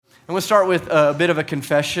I'm going to start with a bit of a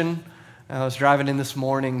confession. I was driving in this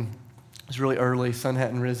morning. It was really early. Sun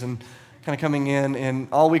hadn't risen. Kind of coming in, and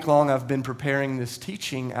all week long I've been preparing this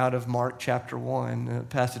teaching out of Mark chapter 1, a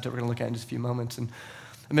passage that we're going to look at in just a few moments. And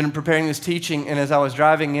I've been preparing this teaching, and as I was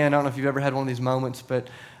driving in, I don't know if you've ever had one of these moments, but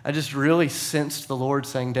I just really sensed the Lord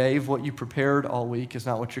saying, Dave, what you prepared all week is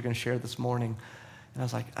not what you're going to share this morning. And I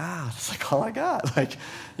was like, that's like all I got. Like,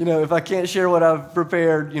 if I can't share what I've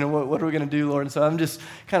prepared, what are we going to do, Lord? And so I'm just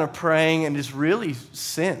kind of praying and just really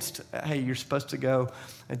sensed, hey, you're supposed to go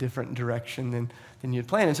a different direction than you'd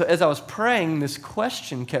planned. And so as I was praying, this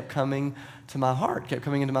question kept coming to my heart, kept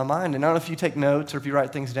coming into my mind. And I don't know if you take notes or if you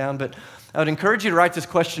write things down, but I would encourage you to write this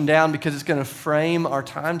question down because it's going to frame our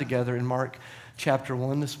time together in Mark chapter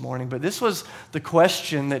 1 this morning. But this was the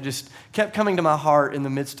question that just kept coming to my heart in the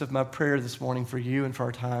midst of my prayer this morning for you and for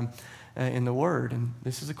our time in the Word. And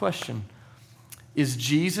this is the question. Is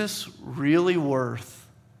Jesus really worth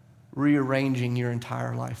rearranging your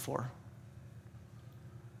entire life for?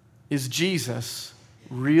 Is Jesus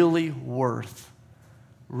really worth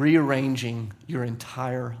rearranging your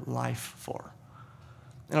entire life for?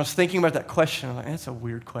 And I was thinking about that question. I was like, that's a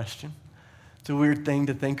weird question. It's a weird thing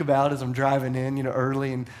to think about as I'm driving in,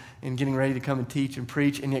 early and getting ready to come and teach and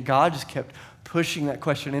preach. And yet God just kept pushing that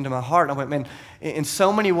question into my heart. And I went, man, in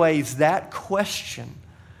so many ways, that question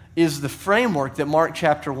is the framework that Mark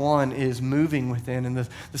chapter 1 is moving within and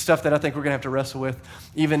the stuff that I think we're going to have to wrestle with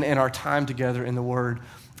even in our time together in the Word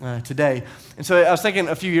today. And so I was thinking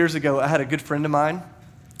a few years ago, I had a good friend of mine,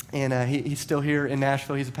 and he's still here in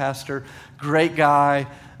Nashville. He's a pastor, great guy,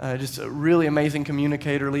 just a really amazing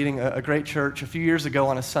communicator, leading a great church. A few years ago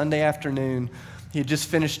on a Sunday afternoon, he had just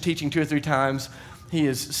finished teaching 2 or 3 times. He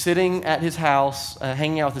is sitting at his house,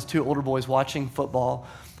 hanging out with his 2 older boys, watching football,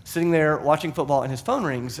 sitting there watching football, and his phone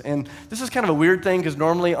rings. And this is kind of a weird thing because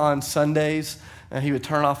normally on Sundays, he would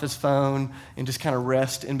turn off his phone and just kind of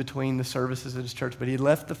rest in between the services at his church. But he had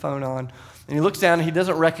left the phone on, and he looks down, and he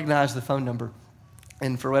doesn't recognize the phone number.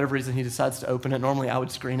 And for whatever reason, he decides to open it. Normally, I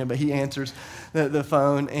would screen it, but he answers the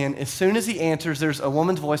phone. And as soon as he answers, there's a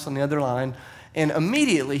woman's voice on the other line. And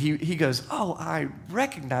immediately, he goes, oh, I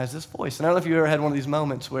recognize this voice. And I don't know if you ever had one of these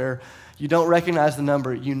moments where you don't recognize the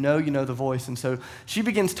number, you know the voice. And so she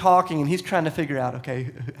begins talking, and he's trying to figure out, okay,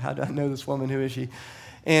 how do I know this woman? Who is she?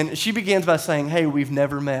 And she begins by saying, hey, we've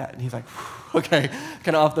never met. And he's like, okay,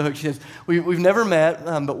 kind of off the hook. She says, we've never met,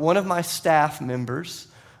 but one of my staff members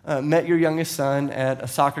met your youngest son at a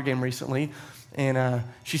soccer game recently, and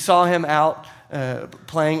she saw him out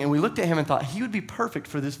playing, and we looked at him and thought he would be perfect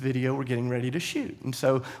for this video we're getting ready to shoot. And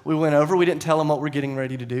so we went over. We didn't tell him what we're getting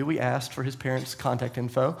ready to do. We asked for his parents' contact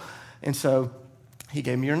info, and so he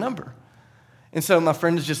gave me your number. And so my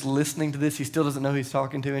friend is just listening to this. He still doesn't know who he's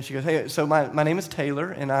talking to, and she goes, hey, so my name is Taylor,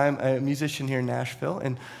 and I'm a musician here in Nashville,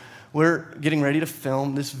 and we're getting ready to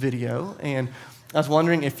film this video, and I was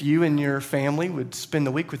wondering if you and your family would spend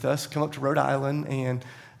the week with us, come up to Rhode Island, and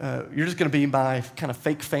you're just going to be my kind of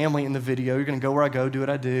fake family in the video. You're going to go where I go, do what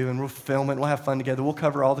I do, and we'll film it, and we'll have fun together. We'll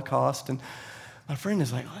cover all the cost. And my friend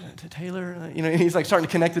is like, what, Taylor? And he's like starting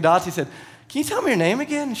to connect the dots. He said, can you tell me your name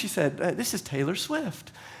again? And she said, this is Taylor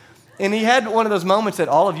Swift. And he had one of those moments that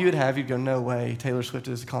all of you would have. You'd go, no way, Taylor Swift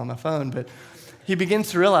is calling my phone. But he begins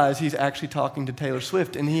to realize he's actually talking to Taylor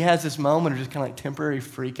Swift, and he has this moment of just kind of like temporary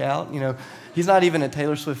freak out. He's not even a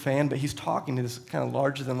Taylor Swift fan, but he's talking to this kind of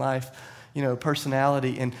larger than life,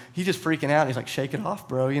 personality, and he's just freaking out. He's like, "Shake it off,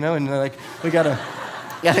 bro," and like, we gotta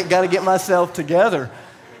get myself together.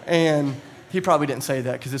 And he probably didn't say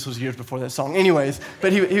that because this was years before that song. Anyways,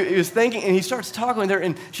 but he was thinking, and he starts talking with her,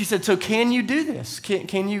 and she said, "So can you do this?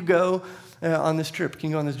 Can you go on this trip? Can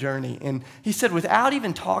you go on this journey?" And he said, without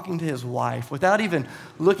even talking to his wife, without even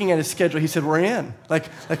looking at his schedule, he said, "We're in. Like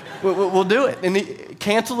we'll do it." And he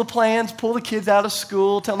cancel the plans, pull the kids out of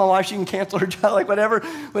school, tell my wife she can cancel her job, like whatever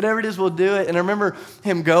it is, we'll do it. And I remember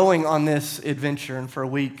him going on this adventure, and for a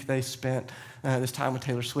week they spent this time with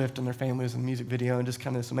Taylor Swift and their family. Was in a music video, and just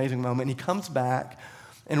kind of this amazing moment. And he comes back,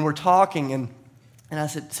 and we're talking, and I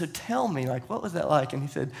said, so tell me, like, what was that like? And he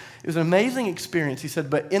said, it was an amazing experience. He said,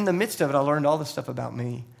 but in the midst of it, I learned all this stuff about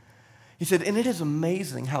me. He said, and it is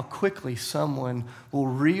amazing how quickly someone will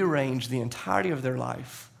rearrange the entirety of their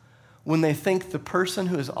life when they think the person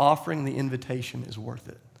who is offering the invitation is worth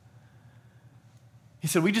it. He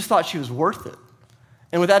said, we just thought she was worth it.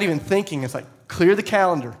 And without even thinking, it's like, clear the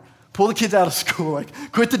calendar, Pull the kids out of school, like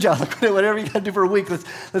quit the job, quit whatever you got to do for a week.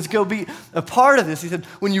 Let's go be a part of this. He said,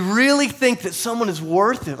 when you really think that someone is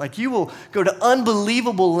worth it, like you will go to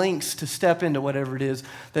unbelievable lengths to step into whatever it is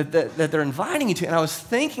that they're inviting you to. And I was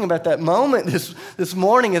thinking about that moment this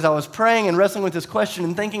morning as I was praying and wrestling with this question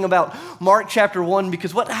and thinking about Mark chapter 1,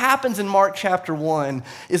 because what happens in Mark chapter 1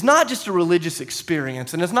 is not just a religious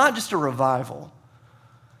experience and it's not just a revival.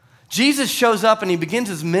 Jesus shows up and he begins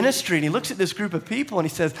his ministry and he looks at this group of people and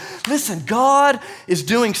he says, listen, God is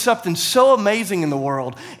doing something so amazing in the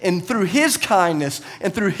world. And through his kindness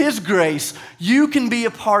and through his grace, you can be a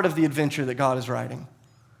part of the adventure that God is writing.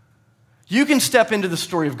 You can step into the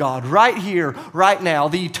story of God right here, right now.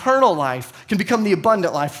 The eternal life can become the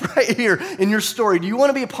abundant life right here in your story. Do you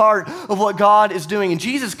want to be a part of what God is doing? And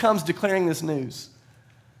Jesus comes declaring this news.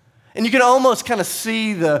 And you can almost kind of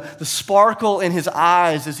see the sparkle in his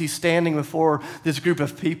eyes as he's standing before this group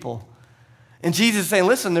of people. And Jesus is saying,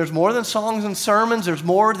 listen, there's more than songs and sermons. There's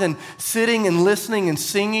more than sitting and listening and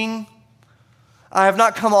singing. I have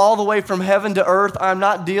not come all the way from heaven to earth. I'm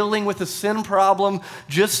not dealing with a sin problem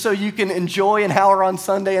just so you can enjoy an hour on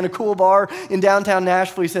Sunday in a cool bar in downtown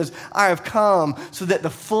Nashville. He says, I have come so that the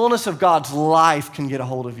fullness of God's life can get a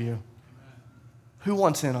hold of you. Who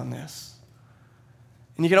wants in on this?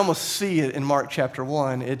 And you can almost see it in Mark chapter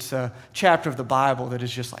 1. It's a chapter of the Bible that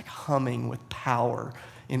is just like humming with power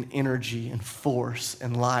and energy and force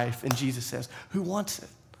and life. And Jesus says, who wants it?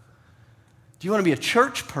 Do you want to be a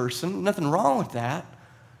church person? Nothing wrong with that.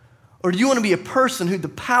 Or do you want to be a person who the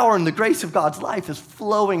power and the grace of God's life is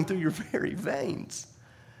flowing through your very veins?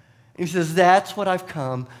 And he says, that's what I've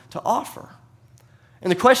come to offer.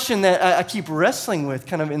 And the question that I keep wrestling with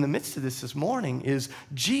kind of in the midst of this morning is,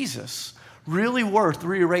 Jesus really worth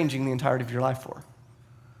rearranging the entirety of your life for?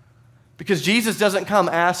 Because Jesus doesn't come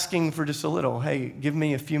asking for just a little. Hey, give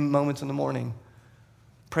me a few moments in the morning.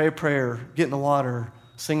 Pray a prayer, get in the water,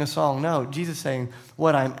 sing a song. No, Jesus is saying,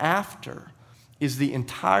 what I'm after is the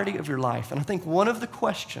entirety of your life. And I think one of the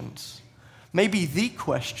questions, maybe the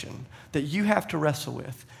question that you have to wrestle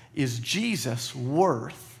with is Jesus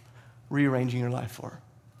worth rearranging your life for?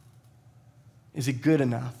 Is he good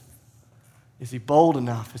enough? Is he bold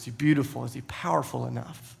enough? Is he beautiful? Is he powerful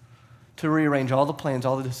enough to rearrange all the plans,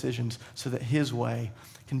 all the decisions so that his way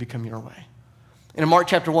can become your way? And in Mark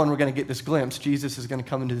chapter 1, we're going to get this glimpse. Jesus is going to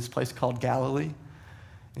come into this place called Galilee.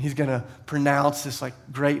 And he's going to pronounce this like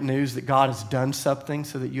great news that God has done something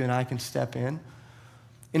so that you and I can step in.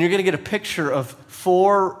 And you're going to get a picture of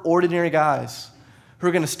 4 ordinary guys who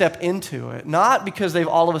are going to step into it, not because they've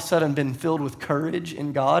all of a sudden been filled with courage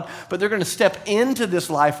in God, but they're going to step into this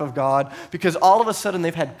life of God because all of a sudden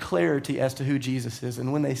they've had clarity as to who Jesus is.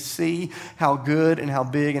 And when they see how good and how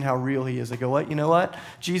big and how real he is, they go, what? You know what?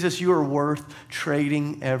 Jesus, you are worth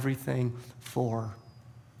trading everything for.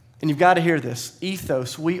 And you've got to hear this.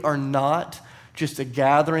 Ethos, we are not just a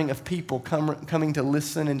gathering of people coming to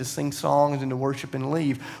listen and to sing songs and to worship and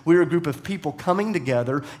leave. We're a group of people coming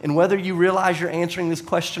together, and whether you realize you're answering this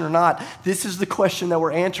question or not, this is the question that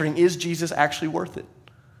we're answering. Is Jesus actually worth it?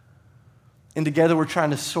 And together we're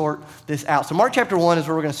trying to sort this out. So Mark chapter 1 is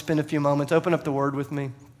where we're going to spend a few moments. Open up the word with me.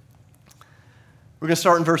 We're going to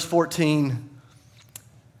start in verse 14.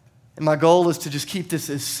 And my goal is to just keep this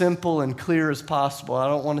as simple and clear as possible. I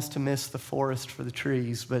don't want us to miss the forest for the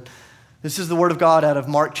trees, but this is the word of God out of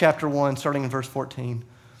Mark chapter 1, starting in verse 14.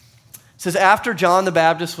 It says, after John the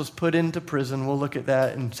Baptist was put into prison, we'll look at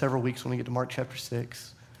that in several weeks when we get to Mark chapter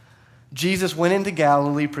 6, Jesus went into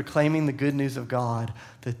Galilee proclaiming the good news of God.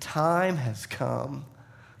 The time has come.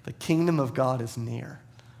 The kingdom of God is near.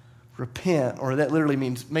 Repent, or that literally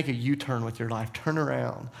means make a U-turn with your life. Turn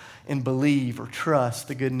around and believe or trust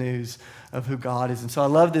the good news of who God is. And so I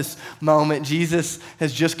love this moment. Jesus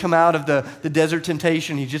has just come out of the desert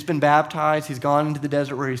temptation. He's just been baptized. He's gone into the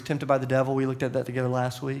desert where he's tempted by the devil. We looked at that together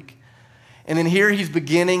last week. And then here he's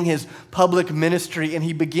beginning his public ministry, and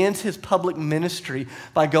he begins his public ministry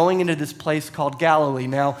by going into this place called Galilee.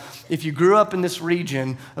 Now, if you grew up in this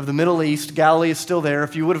region of the Middle East, Galilee is still there.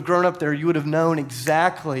 If you would have grown up there, you would have known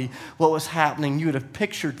exactly what was happening. You would have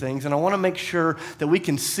pictured things, and I want to make sure that we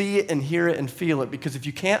can see it and hear it and feel it, because if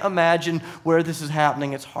you can't imagine where this is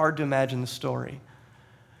happening, it's hard to imagine the story.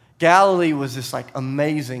 Galilee was this like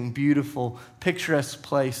amazing, beautiful, picturesque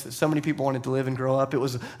place that so many people wanted to live and grow up. It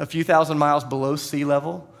was a few thousand miles below sea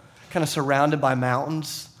level, kind of surrounded by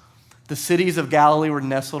mountains. The cities of Galilee were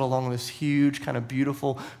nestled along this huge, kind of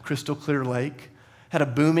beautiful, crystal clear lake. Had a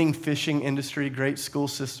booming fishing industry, great school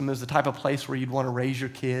system. It was the type of place where you'd want to raise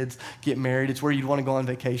your kids, get married. It's where you'd want to go on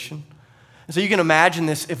vacation. And so you can imagine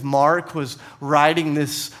this if Mark was writing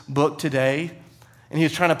this book today. and he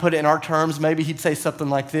was trying to put it in our terms, maybe he'd say something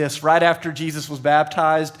like this. Right after Jesus was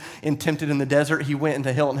baptized and tempted in the desert, he went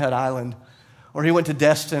into Hilton Head Island, or he went to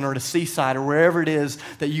Destin or to Seaside or wherever it is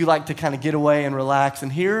that you like to kind of get away and relax.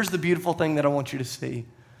 And here's the beautiful thing that I want you to see,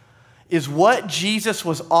 is what Jesus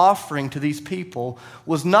was offering to these people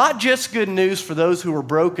was not just good news for those who were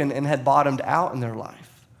broken and had bottomed out in their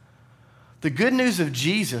life. The good news of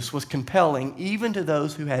Jesus was compelling even to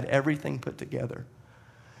those who had everything put together.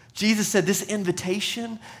 Jesus said, this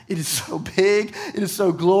invitation, it is so big, it is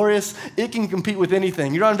so glorious, it can compete with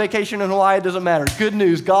anything. You're on vacation in Hawaii, it doesn't matter. Good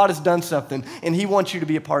news, God has done something, and he wants you to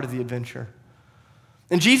be a part of the adventure.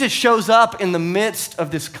 And Jesus shows up in the midst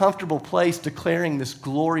of this comfortable place declaring this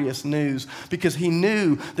glorious news because he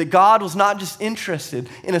knew that God was not just interested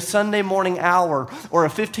in a Sunday morning hour or a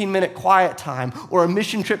 15-minute quiet time or a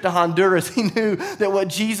mission trip to Honduras. He knew that what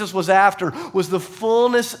Jesus was after was the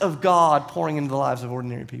fullness of God pouring into the lives of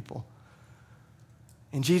ordinary people.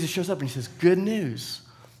 And Jesus shows up and he says, good news.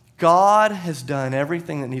 God has done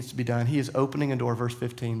everything that needs to be done. He is opening a door, verse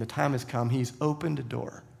 15. The time has come. He's opened a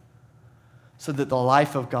door, so that the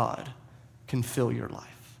life of God can fill your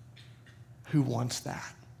life. Who wants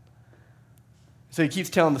that? So he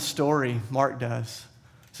keeps telling the story, Mark does.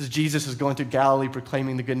 It says Jesus is going through Galilee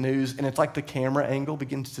proclaiming the good news, and it's like the camera angle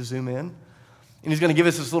begins to zoom in. And he's going to give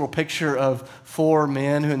us this little picture of 4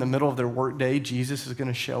 men who in the middle of their workday, Jesus is going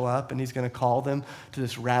to show up, and he's going to call them to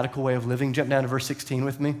this radical way of living. Jump down to verse 16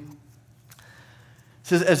 with me. It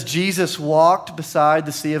says, as Jesus walked beside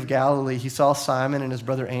the Sea of Galilee, he saw Simon and his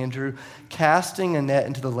brother Andrew casting a net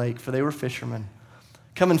into the lake, for they were fishermen.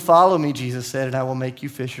 Come and follow me, Jesus said, and I will make you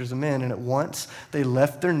fishers of men. And at once they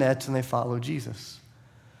left their nets and they followed Jesus.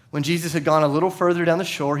 When Jesus had gone a little further down the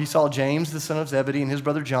shore, he saw James, the son of Zebedee, and his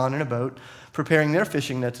brother John in a boat, preparing their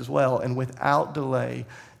fishing nets as well. And without delay,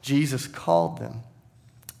 Jesus called them.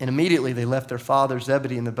 And immediately they left their father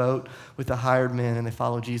Zebedee in the boat with the hired men, and they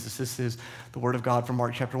followed Jesus. This is the word of God from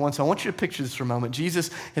Mark chapter 1. So I want you to picture this for a moment. Jesus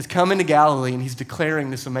has come into Galilee, and he's declaring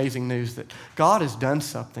this amazing news that God has done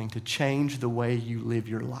something to change the way you live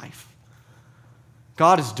your life.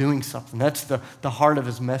 God is doing something. That's the heart of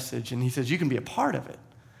his message, and he says you can be a part of it.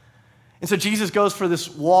 And so Jesus goes for this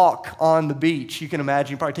walk on the beach. You can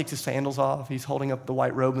imagine, he probably takes his sandals off. He's holding up the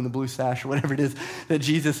white robe and the blue sash or whatever it is that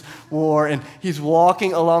Jesus wore. And he's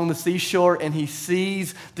walking along the seashore and he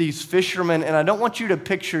sees these fishermen. And I don't want you to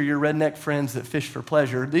picture your redneck friends that fish for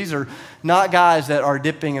pleasure. These are not guys that are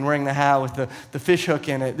dipping and wearing the hat with the fish hook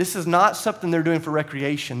in it. This is not something they're doing for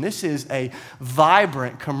recreation. This is a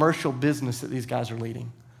vibrant commercial business that these guys are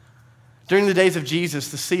leading. During the days of Jesus,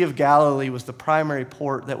 the Sea of Galilee was the primary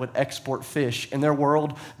port that would export fish. In their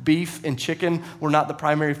world, beef and chicken were not the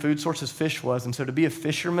primary food sources, fish was. And so to be a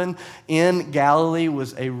fisherman in Galilee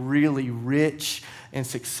was a really rich and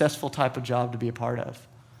successful type of job to be a part of.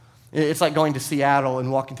 It's like going to Seattle and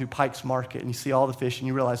walking through Pike's Market and you see all the fish and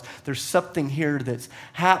you realize there's something here that's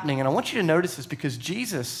happening. And I want you to notice this because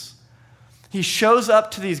Jesus, he shows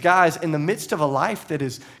up to these guys in the midst of a life that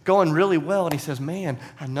is going really well, and he says, man,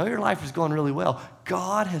 I know your life is going really well.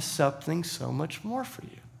 God has something so much more for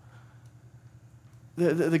you.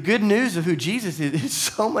 The good news of who Jesus is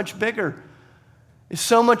so much bigger. It's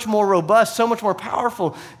so much more robust, so much more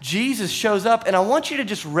powerful. Jesus shows up, and I want you to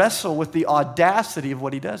just wrestle with the audacity of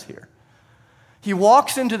what he does here. He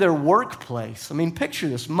walks into their workplace. I mean, picture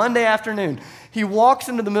this, Monday afternoon. He walks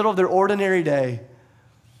into the middle of their ordinary day.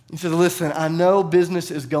 He says, listen, I know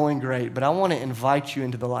business is going great, but I want to invite you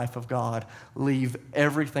into the life of God. Leave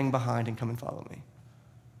everything behind and come and follow me.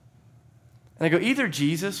 And I go, either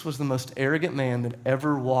Jesus was the most arrogant man that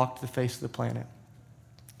ever walked the face of the planet,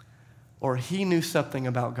 or he knew something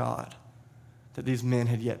about God that these men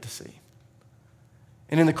had yet to see.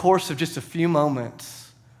 And in the course of just a few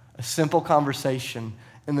moments, a simple conversation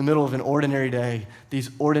in the middle of an ordinary day,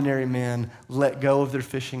 these ordinary men let go of their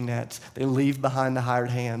fishing nets. They leave behind the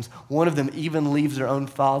hired hands. One of them even leaves their own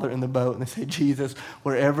father in the boat, and they say, Jesus,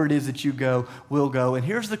 wherever it is that you go, we'll go. And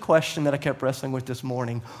here's the question that I kept wrestling with this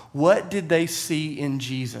morning. What did they see in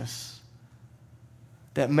Jesus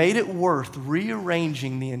that made it worth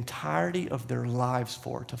rearranging the entirety of their lives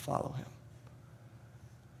for to follow him?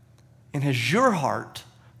 And has your heart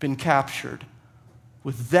been captured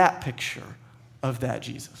with that picture of that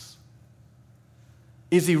Jesus?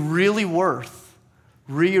 Is he really worth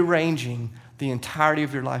rearranging the entirety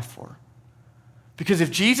of your life for? Because if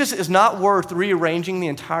Jesus is not worth rearranging the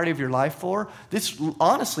entirety of your life for, this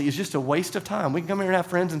honestly is just a waste of time. We can come here and have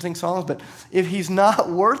friends and sing songs, but if he's not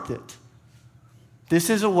worth it, this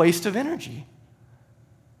is a waste of energy.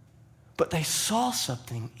 But they saw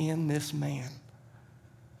something in this man.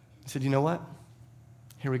 He said, you know what?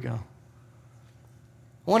 Here we go.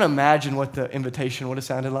 I want to imagine what the invitation would have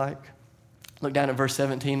sounded like. Look down at verse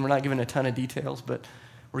 17. We're not given a ton of details, but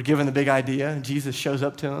we're given the big idea. Jesus shows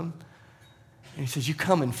up to him, and he says, you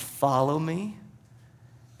come and follow me,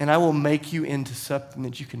 and I will make you into something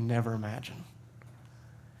that you can never imagine.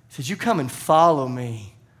 He says, you come and follow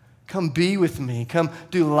me. Come be with me. Come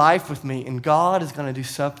do life with me. And God is going to do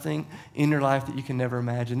something in your life that you can never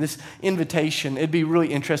imagine. This invitation, it'd be really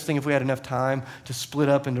interesting if we had enough time to split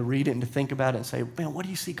up and to read it and to think about it and say, man, what do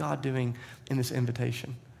you see God doing in this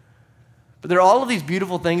invitation? But there are all of these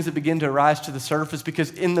beautiful things that begin to rise to the surface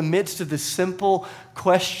because in the midst of this simple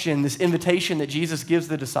question, this invitation that Jesus gives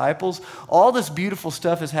the disciples, all this beautiful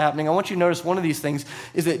stuff is happening. I want you to notice one of these things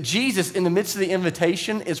is that Jesus, in the midst of the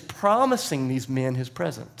invitation, is promising these men his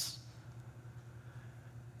presence.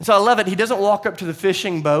 And so I love it. He doesn't walk up to the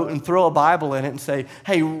fishing boat and throw a Bible in it and say,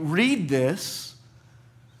 hey, read this,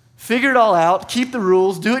 figure it all out, keep the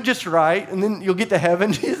rules, do it just right, and then you'll get to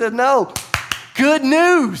heaven. He said, no, good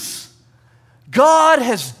news. God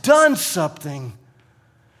has done something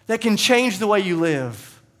that can change the way you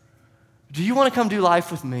live. Do you want to come do life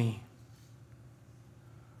with me?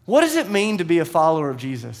 What does it mean to be a follower of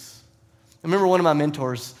Jesus? I remember one of my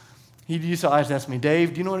mentors, he used to always ask me,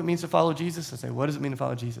 Dave, do you know what it means to follow Jesus? I say, what does it mean to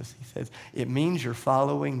follow Jesus? He says, it means you're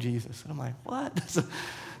following Jesus. And I'm like, what?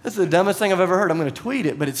 That's the dumbest thing I've ever heard. I'm going to tweet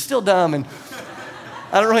it, but it's still dumb, and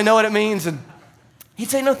I don't really know what it means. And he'd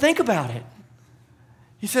say, no, think about it.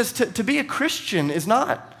 He says to be a Christian is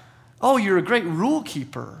not, oh, you're a great rule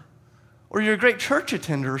keeper or you're a great church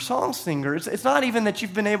attender or song singer. It's not even that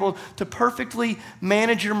you've been able to perfectly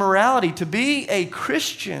manage your morality. To be a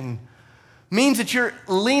Christian means that you're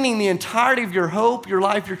leaning the entirety of your hope, your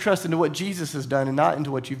life, your trust into what Jesus has done and not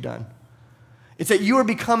into what you've done. It's that you are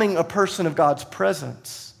becoming a person of God's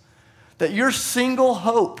presence. That your single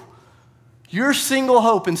hope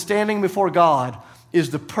in standing before God is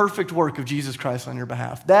the perfect work of Jesus Christ on your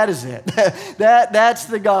behalf. That is it. That's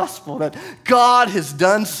the gospel, that God has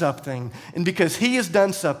done something, and because he has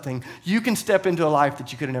done something, you can step into a life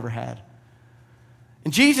that you could have never had.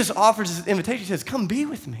 And Jesus offers this invitation. He says, come be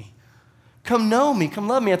with me. Come know me. Come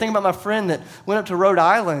love me. I think about my friend that went up to Rhode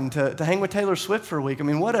Island to hang with Taylor Swift for a week. I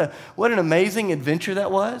mean, what an amazing adventure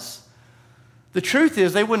that was. The truth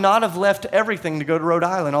is, they would not have left everything to go to Rhode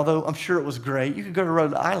Island, although I'm sure it was great. You could go to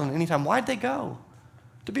Rhode Island anytime. Why'd they go?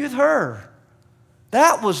 To be with her.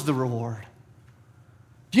 That was the reward.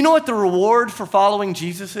 Do you know what the reward for following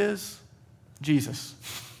Jesus is? Jesus.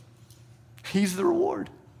 He's the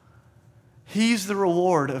reward. He's the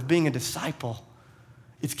reward of being a disciple.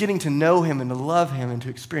 It's getting to know him and to love him and to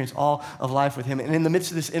experience all of life with him. And in the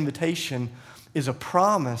midst of this invitation is a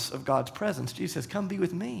promise of God's presence. Jesus says, come be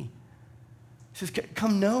with me. He says,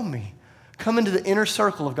 come know me. Come into the inner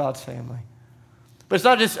circle of God's family. But it's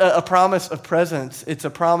not just a promise of presence, it's a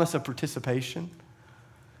promise of participation.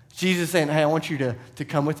 Jesus is saying, hey, I want you to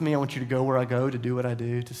come with me. I want you to go where I go, to do what I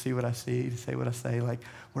do, to see what I see, to say what I say. Like,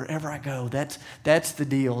 wherever I go, that's the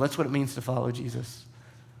deal. That's what it means to follow Jesus,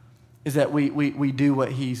 is that we do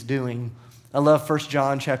what he's doing. I love 1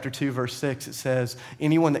 John chapter 2, verse 6. It says,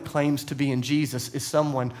 anyone that claims to be in Jesus is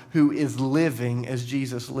someone who is living as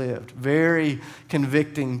Jesus lived. Very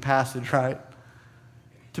convicting passage, right?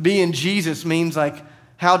 To be in Jesus means like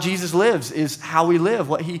how Jesus lives is how we live,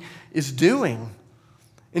 what he is doing.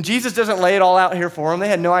 And Jesus doesn't lay it all out here for them. They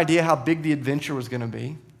had no idea how big the adventure was going to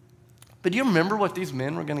be. But do you remember what these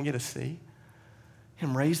men were going to get to see?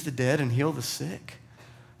 Him raise the dead and heal the sick,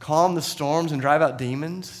 calm the storms and drive out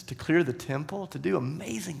demons, to clear the temple, to do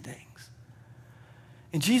amazing things.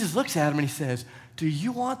 And Jesus looks at him and he says, do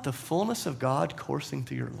you want the fullness of God coursing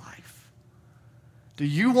through your life? Do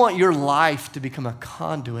you want your life to become a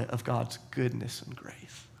conduit of God's goodness and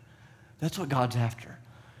grace? That's what God's after.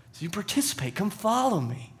 So you participate. Come follow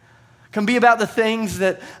me. Come be about the things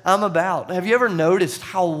that I'm about. Have you ever noticed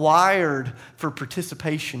how wired for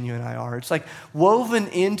participation you and I are? It's like woven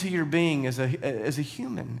into your being as a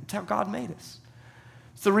human. It's how God made us.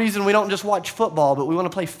 It's the reason we don't just watch football, but we want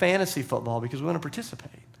to play fantasy football because we want to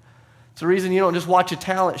participate. It's the reason you don't just watch a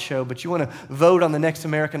talent show, but you want to vote on the next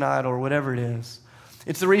American Idol or whatever it is.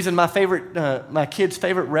 It's the reason my kid's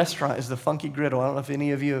favorite restaurant is the Funky Griddle. I don't know if any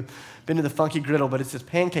of you have been to the Funky Griddle, but it's this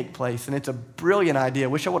pancake place, and it's a brilliant idea.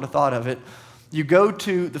 Wish I would have thought of it. You go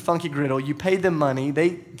to the Funky Griddle, you pay them money, they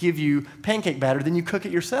give you pancake batter, then you cook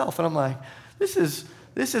it yourself. And I'm like, this is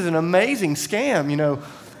an amazing scam. You know,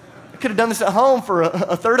 I could have done this at home for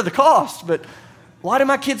a third of the cost, but why do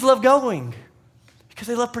my kids love going? Because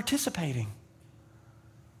they love participating.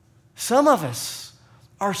 Some of us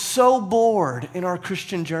are so bored in our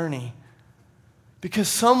Christian journey. Because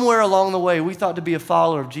somewhere along the way, we thought to be a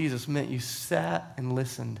follower of Jesus meant you sat and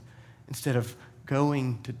listened instead of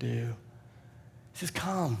going to do. He says,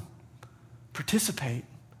 come, participate.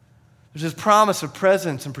 There's this promise of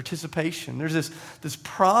presence and participation. There's this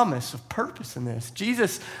promise of purpose in this.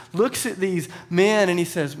 Jesus looks at these men and he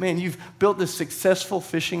says, man, you've built this successful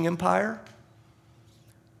fishing empire,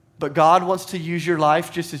 but God wants to use your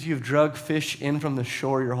life just as you've drug fish in from the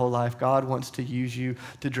shore your whole life. God wants to use you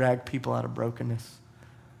to drag people out of brokenness,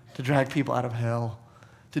 to drag people out of hell,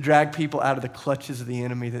 to drag people out of the clutches of the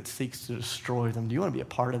enemy that seeks to destroy them. Do you want to be a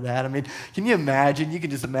part of that? I mean, can you imagine? You can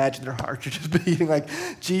just imagine their hearts are just beating like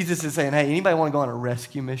Jesus is saying, hey, anybody want to go on a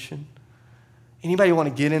rescue mission? Anybody want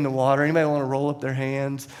to get in the water? Anybody want to roll up their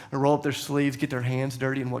hands or roll up their sleeves, get their hands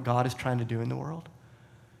dirty in what God is trying to do in the world?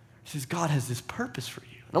 He says, God has this purpose for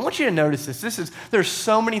you. And I want you to notice this. There's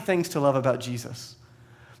so many things to love about Jesus.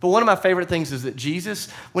 But one of my favorite things is that Jesus,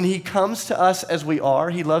 when he comes to us as we are,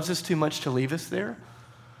 he loves us too much to leave us there.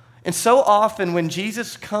 And so often when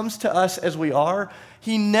Jesus comes to us as we are,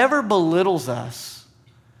 he never belittles us.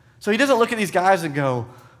 So he doesn't look at these guys and go,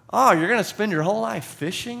 oh, you're going to spend your whole life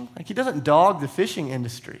fishing? Like he doesn't dog the fishing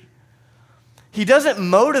industry. He doesn't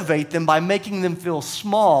motivate them by making them feel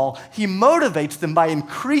small. He motivates them by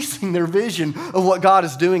increasing their vision of what God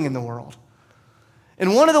is doing in the world.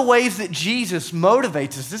 And one of the ways that Jesus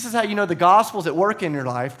motivates us, this is how you know the gospel's at work in your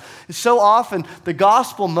life, is so often the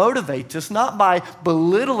gospel motivates us not by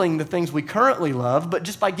belittling the things we currently love, but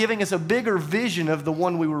just by giving us a bigger vision of the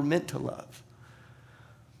one we were meant to love.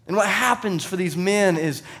 And what happens for these men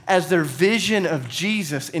is as their vision of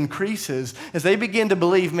Jesus increases, as they begin to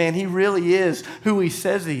believe, man, he really is who he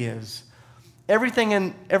says he is, everything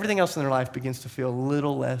else in their life begins to feel a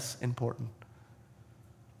little less important.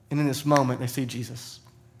 And in this moment, they see Jesus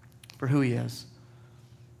for who he is.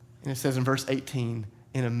 And it says in verse 18,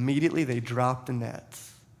 and immediately they dropped the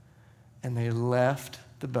nets and they left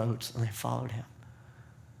the boats and they followed him.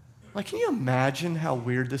 Like, can you imagine how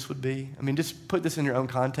weird this would be? I mean, just put this in your own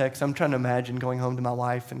context. I'm trying to imagine going home to my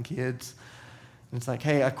wife and kids. And it's like,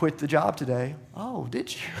 hey, I quit the job today. Oh,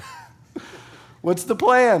 did you? What's the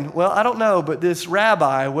plan? Well, I don't know, but this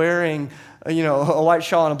rabbi wearing a white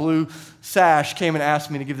shawl and a blue sash came and asked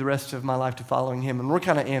me to give the rest of my life to following him. And we're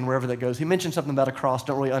kind of in wherever that goes. He mentioned something about a cross.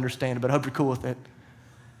 Don't really understand it, but I hope you're cool with it.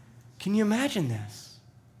 Can you imagine this?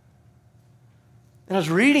 And I was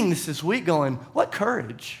reading this week going, what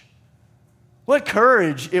courage? What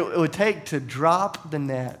courage it would take to drop the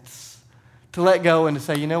nets, to let go and to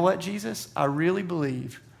say, you know what, Jesus? I really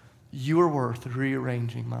believe you are worth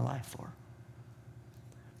rearranging my life for.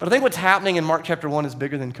 But I think what's happening in Mark chapter 1 is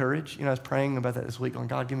bigger than courage. I was praying about that this week, going,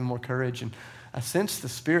 God, give me more courage. And I sensed the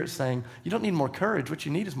Spirit saying, you don't need more courage. What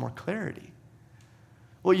you need is more clarity.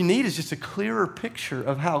 What you need is just a clearer picture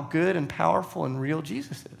of how good and powerful and real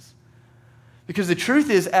Jesus is. Because the truth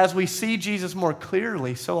is, as we see Jesus more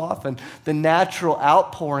clearly, so often the natural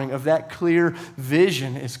outpouring of that clear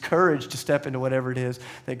vision is courage to step into whatever it is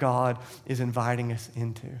that God is inviting us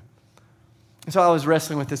into. And so I was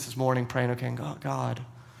wrestling with this morning, praying, okay, God,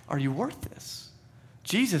 are you worth this?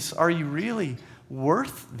 Jesus, are you really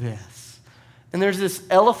worth this? And there's this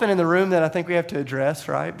elephant in the room that I think we have to address,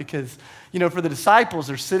 right? Because, for the disciples,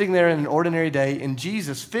 they're sitting there in an ordinary day, and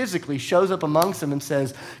Jesus physically shows up amongst them and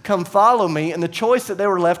says, come follow me. And the choice that they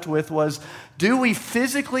were left with was, do we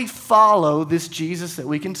physically follow this Jesus that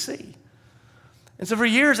we can see? And so for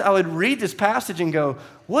years, I would read this passage and go,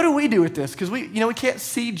 what do we do with this? Because we can't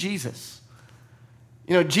see Jesus.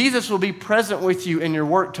 Jesus will be present with you in your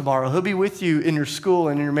work tomorrow. He'll be with you in your school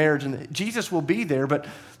and in your marriage. And Jesus will be there. But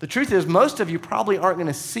the truth is, most of you probably aren't going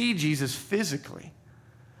to see Jesus physically.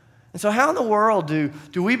 And so how in the world do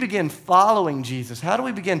we begin following Jesus? How do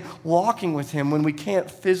we begin walking with him when we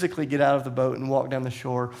can't physically get out of the boat and walk down the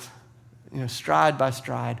shore, stride by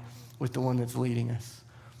stride with the one that's leading us?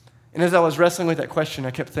 And as I was wrestling with that question,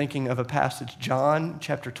 I kept thinking of a passage, John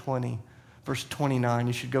chapter 20. Verse 29,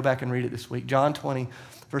 you should go back and read it this week. John 20,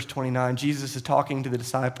 verse 29, Jesus is talking to the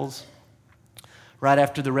disciples right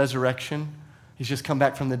after the resurrection. He's just come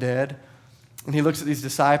back from the dead. And he looks at these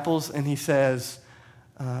disciples and he says,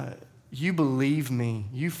 you believe me,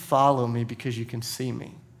 you follow me because you can see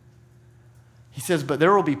me. He says, but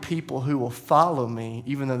there will be people who will follow me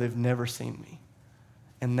even though they've never seen me,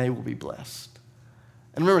 and they will be blessed.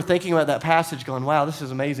 And I remember thinking about that passage going, wow, this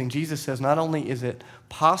is amazing. Jesus says not only is it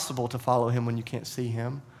possible to follow him when you can't see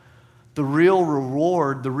him, the real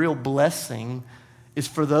reward, the real blessing is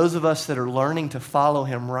for those of us that are learning to follow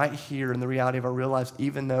him right here in the reality of our real lives,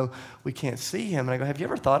 even though we can't see him. And I go, have you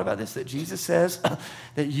ever thought about this, that Jesus says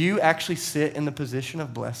that you actually sit in the position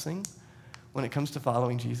of blessing when it comes to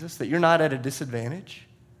following Jesus, that you're not at a disadvantage.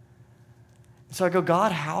 So I go,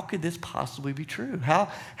 God, how could this possibly be true?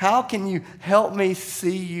 How can you help me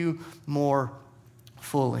see you more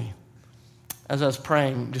fully? As I was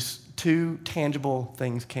praying, just two tangible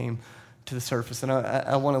things came to the surface. And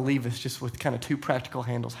I want to leave us just with kind of two practical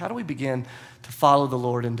handles. How do we begin to follow the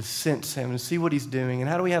Lord and to sense him and see what he's doing? And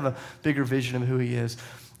how do we have a bigger vision of who he is?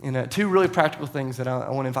 And two really practical things that I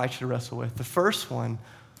want to invite you to wrestle with. The first one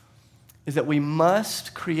is that we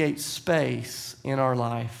must create space in our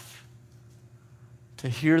life to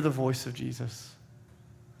hear the voice of Jesus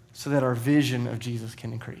so that our vision of Jesus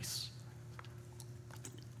can increase.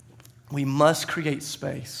 We must create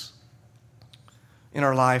space in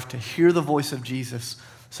our life to hear the voice of Jesus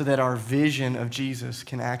so that our vision of Jesus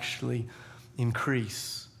can actually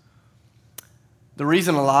increase. The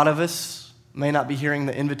reason a lot of us may not be hearing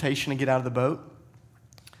the invitation to get out of the boat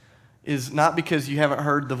is not because you haven't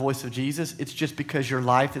heard the voice of Jesus, it's just because your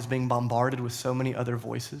life is being bombarded with so many other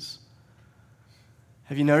voices.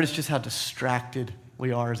 Have you noticed just how distracted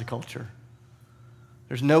we are as a culture?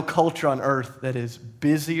 There's no culture on earth that is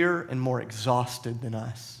busier and more exhausted than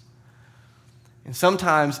us. And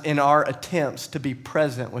sometimes in our attempts to be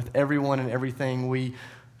present with everyone and everything, we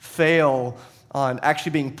fail on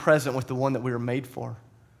actually being present with the one that we were made for.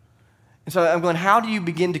 And so I'm going, how do you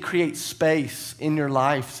begin to create space in your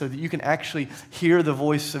life so that you can actually hear the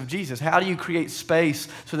voice of Jesus? How do you create space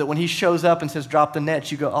so that when he shows up and says, drop the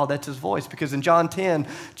nets, you go, oh, that's his voice? Because in John 10,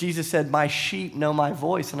 Jesus said, my sheep know my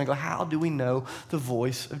voice. And I go, how do we know the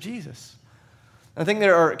voice of Jesus? I think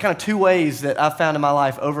there are kind of two ways that I've found in my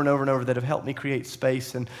life over and over and over that have helped me create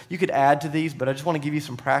space. And you could add to these, but I just want to give you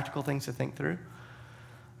some practical things to think through.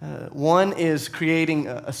 One is creating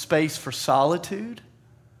a space for solitude.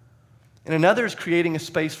 And another is creating a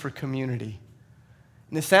space for community.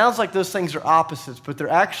 And it sounds like those things are opposites, but they're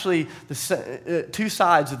actually two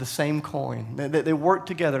sides of the same coin. They work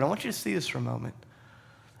together. And I want you to see this for a moment.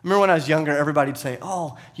 I remember when I was younger, everybody'd say,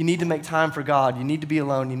 oh, you need to make time for God. You need to be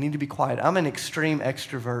alone. You need to be quiet. I'm an extreme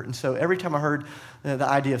extrovert. And so every time I heard the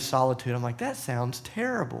idea of solitude, I'm like, that sounds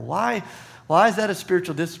terrible. Why is that a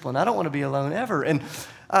spiritual discipline? I don't want to be alone ever. And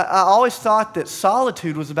I always thought that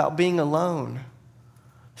solitude was about being alone.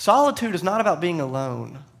 Solitude is not about being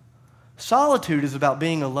alone. Solitude is about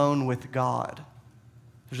being alone with God.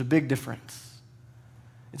 There's a big difference.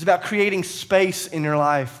 It's about creating space in your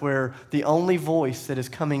life where the only voice that is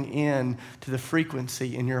coming in to the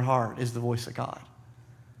frequency in your heart is the voice of God.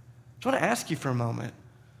 I just want to ask you for a moment,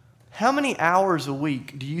 how many hours a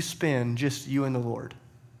week do you spend just you and the Lord?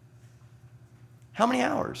 How many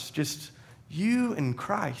hours? Just you and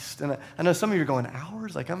Christ. And I know some of you are going,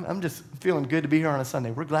 hours? Like, I'm just feeling good to be here on a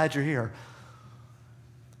Sunday. We're glad you're here.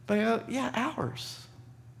 But I go, yeah, hours.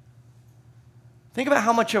 Think about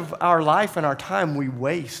how much of our life and our time we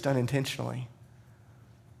waste unintentionally.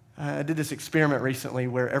 I did this experiment recently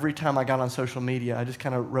where every time I got on social media, I just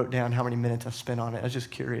kind of wrote down how many minutes I spent on it. I was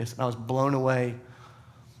just curious. And I was blown away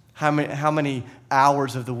how many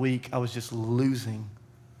hours of the week I was just losing.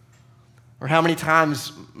 Or how many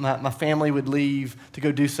times my family would leave to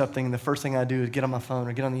go do something, and the first thing I do is get on my phone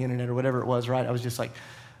or get on the internet or whatever it was, right? I was just like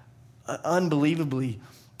unbelievably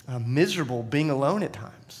miserable being alone at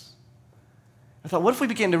times. I thought, what if we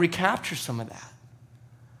began to recapture some of that?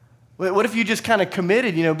 What if you just kind of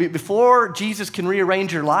committed, before Jesus can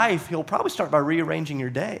rearrange your life, he'll probably start by rearranging your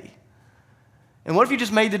day. And what if you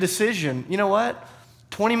just made the decision, you know what?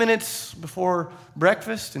 20 minutes before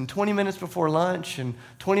breakfast and 20 minutes before lunch and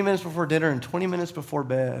 20 minutes before dinner and 20 minutes before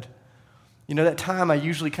bed. That time I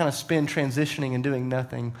usually kind of spend transitioning and doing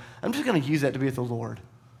nothing. I'm just going to use that to be with the Lord.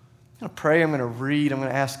 I'm going to pray, I'm going to read, I'm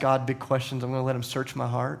going to ask God big questions, I'm going to let him search my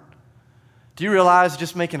heart. Do you realize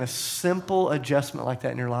just making a simple adjustment like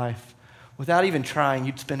that in your life, without even trying,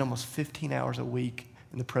 you'd spend almost 15 hours a week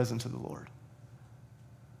in the presence of the Lord?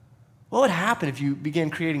 What would happen if you began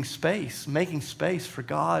creating space, making space for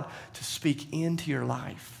God to speak into your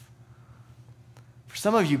life? For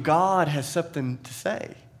some of you, God has something to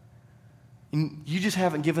say. And you just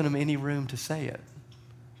haven't given him any room to say it.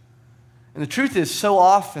 And the truth is, so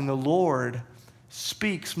often the Lord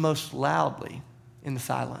speaks most loudly in the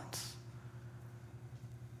silence.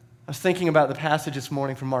 I was thinking about the passage this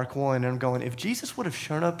morning from Mark 1, and I'm going, if Jesus would have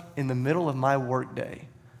shown up in the middle of my workday,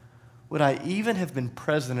 would I even have been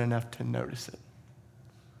present enough to notice it?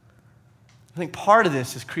 I think part of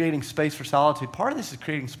this is creating space for solitude. Part of this is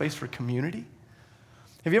creating space for community.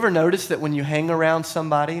 Have you ever noticed that when you hang around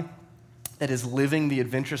somebody that is living the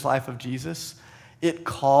adventurous life of Jesus, it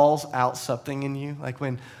calls out something in you? Like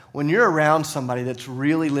when you're around somebody that's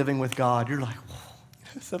really living with God, you're like, whoa.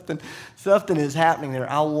 something is happening there.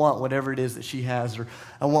 I want whatever it is that she has, or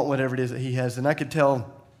I want whatever it is that he has. And I could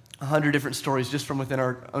tell 100 different stories just from within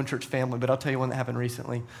our own church family, but I'll tell you one that happened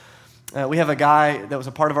recently. We have a guy that was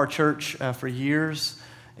a part of our church for years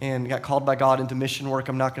and got called by God into mission work.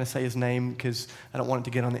 I'm not going to say his name because I don't want it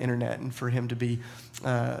to get on the internet and for him to be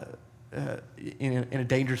in a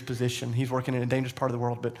dangerous position. He's working in a dangerous part of the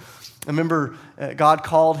world. But I remember God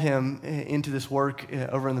called him into this work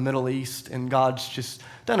over in the Middle East, and God's just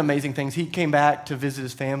done amazing things. He came back to visit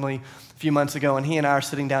his family a few months ago, and he and I are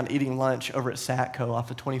sitting down eating lunch over at Satco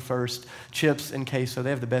off of 21st, chips and queso. They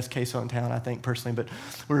have the best queso in town, I think, personally. But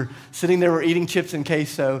we're sitting there, we're eating chips and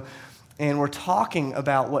queso, and we're talking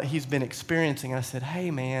about what he's been experiencing. And I said,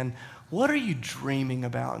 hey, man, what are you dreaming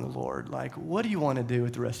about in the Lord? Like, what do you want to do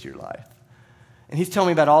with the rest of your life? And he's telling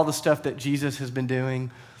me about all the stuff that Jesus has been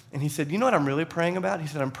doing. And he said, you know what I'm really praying about? He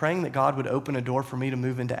said, I'm praying that God would open a door for me to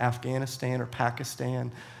move into Afghanistan or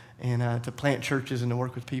Pakistan and to plant churches and to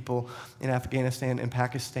work with people in Afghanistan and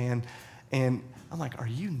Pakistan. And I'm like, are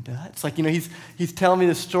you nuts? Like, you know, he's telling me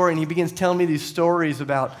this story, and he begins telling me these stories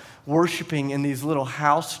about worshiping in these little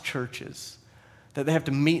house churches that they have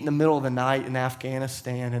to meet in the middle of the night in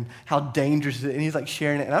Afghanistan and how dangerous it is. And he's like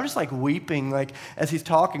sharing it. And I'm just like weeping like as he's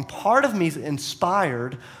talking. Part of me is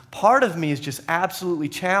inspired. Part of me is just absolutely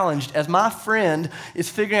challenged. As my friend is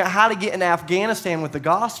figuring out how to get in Afghanistan with the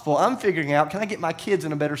gospel, I'm figuring out, can I get my kids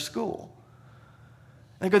in a better school?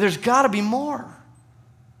 And I go, there's got to be more.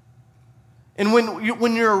 And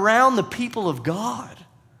when you're around the people of God,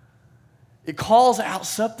 it calls out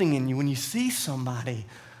something in you when you see somebody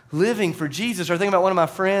living for Jesus. Or I think about one of my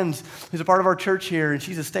friends who's a part of our church here, and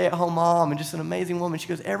she's a stay-at-home mom and just an amazing woman. She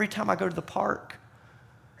goes, every time I go to the park,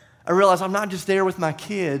 I realize I'm not just there with my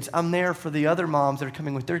kids, I'm there for the other moms that are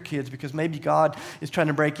coming with their kids because maybe God is trying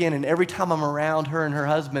to break in. And every time I'm around her and her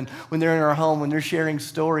husband, when they're in our home, when they're sharing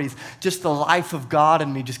stories, just the life of God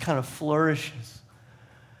in me just kind of flourishes.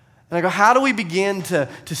 And I go, how do we begin to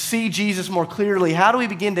see Jesus more clearly? How do we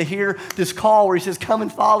begin to hear this call where he says, come and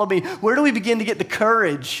follow me? Where do we begin to get the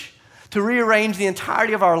courage to rearrange the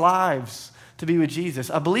entirety of our lives to be with Jesus?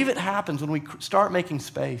 I believe it happens when we start making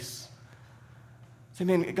space. Say,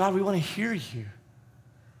 man, God, we want to hear you.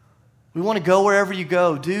 We want to go wherever you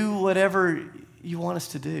go. Do whatever you want us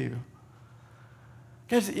to do.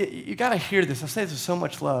 Guys, you got to hear this. I say this with so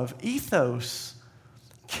much love. Ethos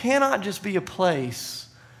cannot just be a place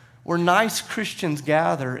where nice Christians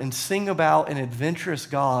gather and sing about an adventurous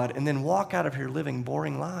God and then walk out of here living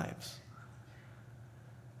boring lives.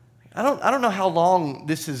 I don't know how long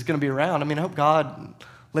this is going to be around. I mean, I hope God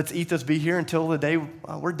lets Ethos be here until the day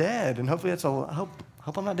we're dead. And hopefully I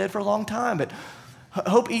hope I'm not dead for a long time, but I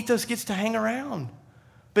hope Ethos gets to hang around.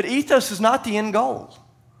 But Ethos is not the end goal.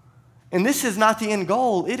 And this is not the end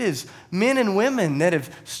goal. It is men and women that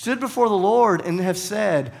have stood before the Lord and have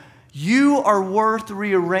said, you are worth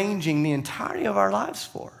rearranging the entirety of our lives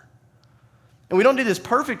for. And we don't do this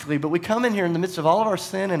perfectly, but we come in here in the midst of all of our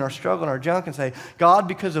sin and our struggle and our junk and say, God,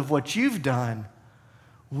 because of what you've done,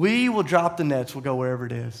 we will drop the nets, we'll go wherever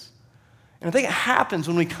it is. And I think it happens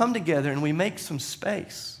when we come together and we make some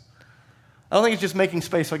space. I don't think it's just making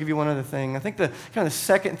space. I'll give you one other thing. I think the kind of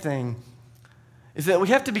second thing is that we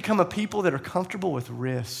have to become a people that are comfortable with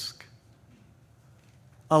risk.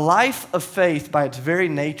 A life of faith, by its very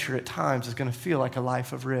nature at times, is going to feel like a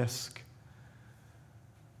life of risk.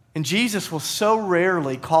 And Jesus will so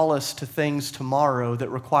rarely call us to things tomorrow that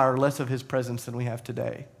require less of his presence than we have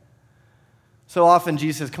today. So often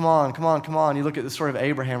Jesus says, come on, come on, come on. You look at the story of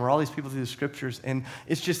Abraham or all these people through the scriptures, and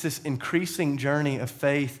it's just this increasing journey of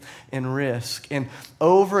faith and risk. And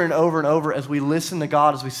over and over and over, as we listen to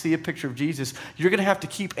God, as we see a picture of Jesus, you're going to have to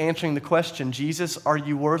keep answering the question, Jesus, are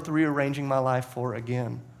you worth rearranging my life for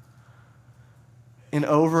again? And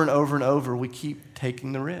over, we keep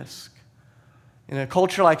taking the risk. In a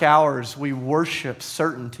culture like ours, we worship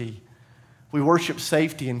certainty. We worship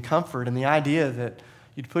safety and comfort, and the idea that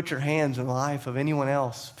you'd put your hands in the life of anyone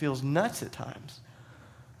else feels nuts at times.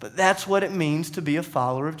 But that's what it means to be a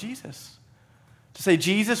follower of Jesus. To say,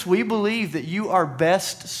 Jesus, we believe that you are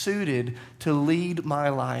best suited to lead my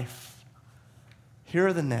life. Here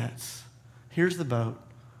are the nets. Here's the boat.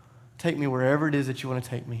 Take me wherever it is that you want to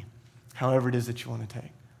take me, however it is that you want to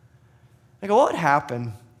take. I go, what would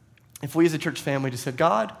happen if we as a church family just said,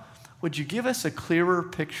 God, would you give us a clearer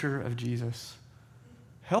picture of Jesus?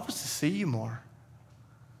 Help us to see you more.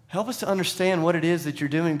 Help us to understand what it is that you're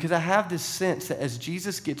doing, because I have this sense that as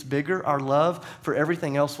Jesus gets bigger, our love for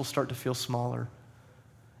everything else will start to feel smaller.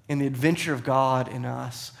 And the adventure of God in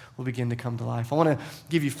us will begin to come to life. I want to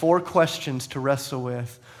give you 4 questions to wrestle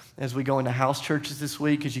with as we go into house churches this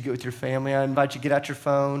week, as you get with your family. I invite you to get out your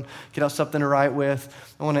phone, get out something to write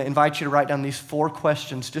with. I want to invite you to write down these 4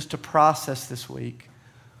 questions just to process this week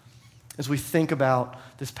as we think about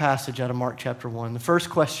this passage out of Mark chapter 1. The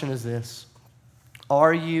first question is this: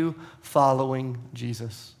 are you following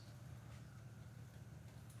Jesus?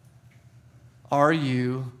 Are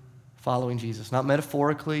you following Jesus? Not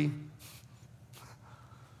metaphorically,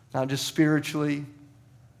 not just spiritually.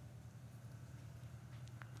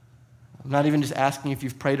 I'm not even just asking if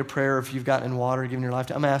you've prayed a prayer or if you've gotten in water, given your life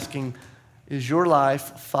to. I'm asking, is your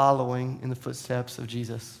life following in the footsteps of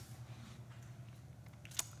Jesus?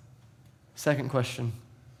 Second question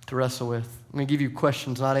to wrestle with. I'm going to give you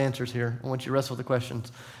questions, not answers here. I want you to wrestle with the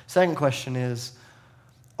questions. Second question is,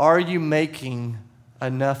 are you making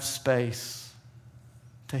enough space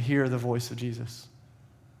to hear the voice of Jesus?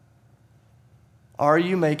 Are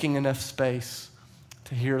you making enough space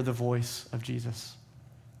to hear the voice of Jesus?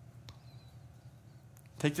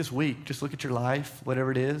 Take this week, just look at your life,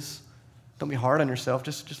 whatever it is. Don't be hard on yourself.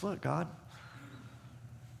 Just look, God,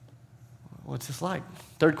 what's this like?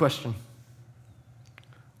 Third question.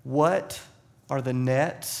 What are the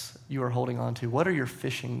nets you are holding on to? What are your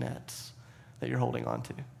fishing nets that you're holding on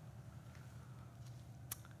to?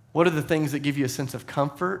 What are the things that give you a sense of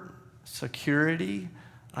comfort, security,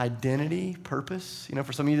 identity, purpose? You know,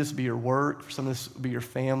 for some of you, this would be your work. For some of this would be your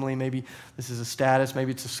family. Maybe this is a status.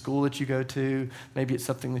 Maybe it's a school that you go to. Maybe it's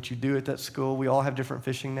something that you do at that school. We all have different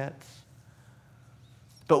fishing nets.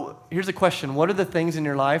 But here's a question. What are the things in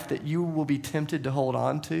your life that you will be tempted to hold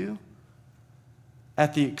on to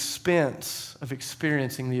at the expense of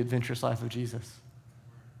experiencing the adventurous life of Jesus?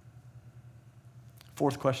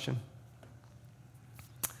 Fourth question.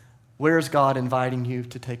 Where is God inviting you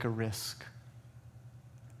to take a risk?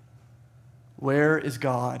 Where is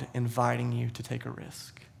God inviting you to take a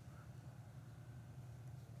risk?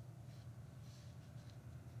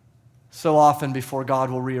 So often before God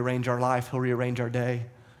will rearrange our life, he'll rearrange our day.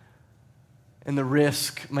 And the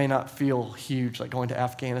risk may not feel huge, like going to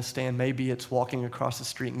Afghanistan. Maybe it's walking across the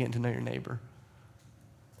street and getting to know your neighbor.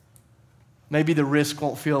 Maybe the risk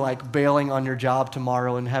won't feel like bailing on your job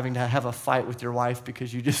tomorrow and having to have a fight with your wife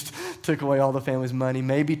because you just took away all the family's money.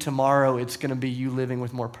 Maybe tomorrow it's going to be you living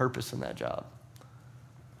with more purpose in that job.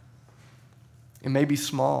 It may be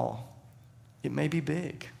small. It may be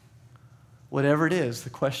big. Whatever it is, the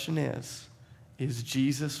question is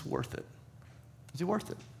Jesus worth it? Is he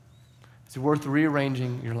worth it? Is it worth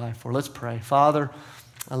rearranging your life for? Let's pray. Father,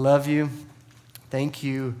 I love you. Thank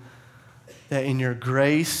you that in your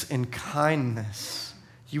grace and kindness,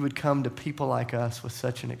 you would come to people like us with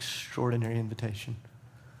such an extraordinary invitation.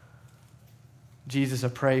 Jesus, I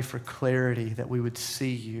pray for clarity, that we would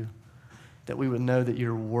see you, that we would know that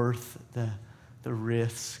you're worth the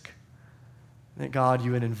risk. That, God,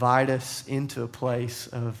 you would invite us into a place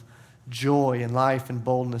of joy and life and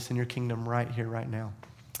boldness in your kingdom right here, right now.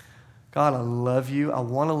 God, I love you. I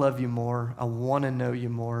want to love you more. I want to know you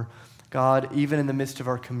more. God, even in the midst of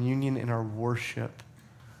our communion and our worship,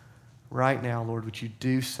 right now, Lord, would you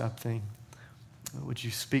do something? Would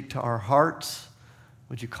you speak to our hearts?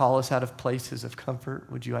 Would you call us out of places of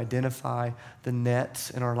comfort? Would you identify the nets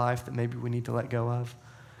in our life that maybe we need to let go of?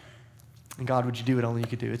 And God, would you do what only you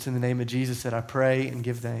could do? It's in the name of Jesus that I pray and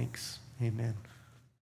give thanks. Amen.